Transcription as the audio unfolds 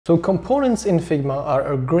So components in Figma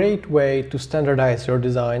are a great way to standardize your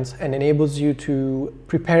designs and enables you to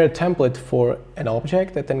prepare a template for an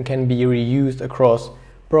object that then can be reused across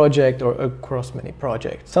project or across many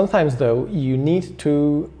projects. Sometimes though, you need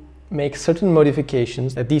to make certain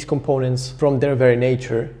modifications that these components from their very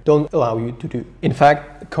nature don't allow you to do. In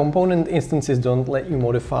fact, component instances don't let you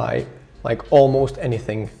modify like almost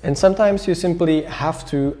anything. And sometimes you simply have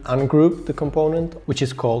to ungroup the component, which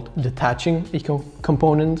is called detaching a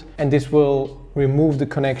component. And this will remove the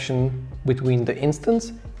connection between the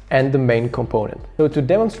instance and the main component. So to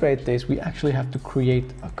demonstrate this, we actually have to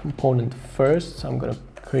create a component first. So I'm going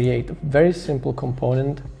to create a very simple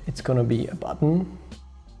component. It's going to be a button.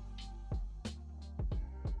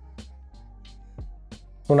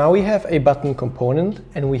 So now we have a button component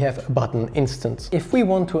and we have a button instance. If we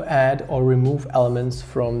want to add or remove elements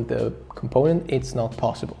from the component, it's not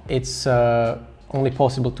possible. It's only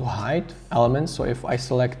possible to hide elements. So if I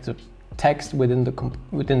select the text within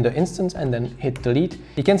the instance and then hit delete,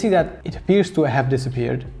 you can see that it appears to have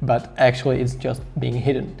disappeared, but actually it's just being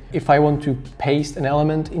hidden. If I want to paste an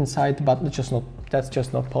element inside the button, that's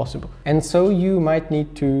just not possible. And so you might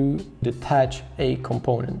need to detach a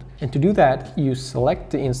component. And to do that, you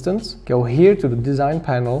select the instance, go here to the design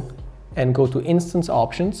panel and go to instance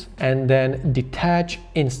options and then detach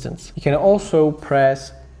instance. You can also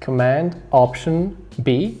press Command Option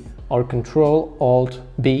B or Control Alt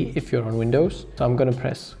B if you're on Windows. So I'm gonna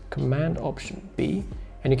press Command Option B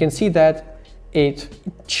and you can see that it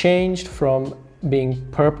changed from being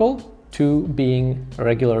purple to being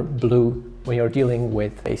regular blue when you're dealing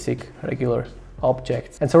with basic regular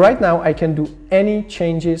objects. And so right now I can do any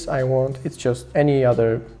changes I want. It's just any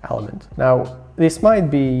other element. Now, this might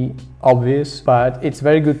be obvious, but it's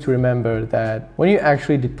very good to remember that when you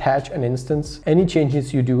actually detach an instance, any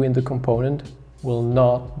changes you do in the component will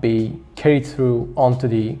not be carried through onto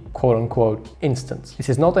the quote-unquote instance. This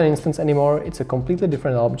is not an instance anymore. It's a completely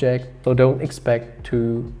different object. So don't expect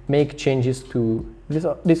to make changes to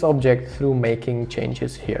this object through making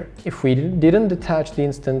changes here. If we didn't detach the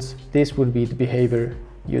instance, this would be the behavior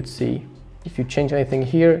you'd see. If you change anything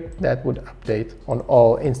here, that would update on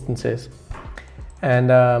all instances. And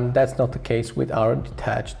that's not the case with our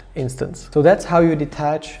detached instance. So that's how you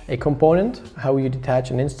detach a component, how you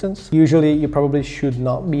detach an instance. Usually you probably should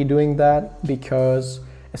not be doing that because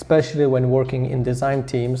especially when working in design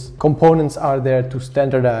teams, components are there to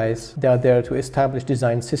standardize, they are there to establish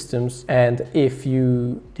design systems. And if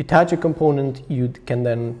you detach a component, you can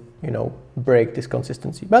then, break this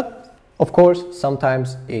consistency. But of course,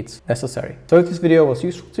 sometimes it's necessary. So if this video was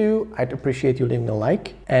useful to you, I'd appreciate you leaving a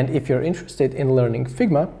like. And if you're interested in learning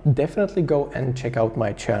Figma, definitely go and check out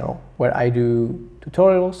my channel where I do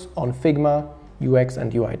tutorials on Figma, UX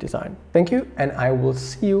and UI design. Thank you, and I will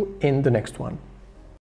see you in the next one.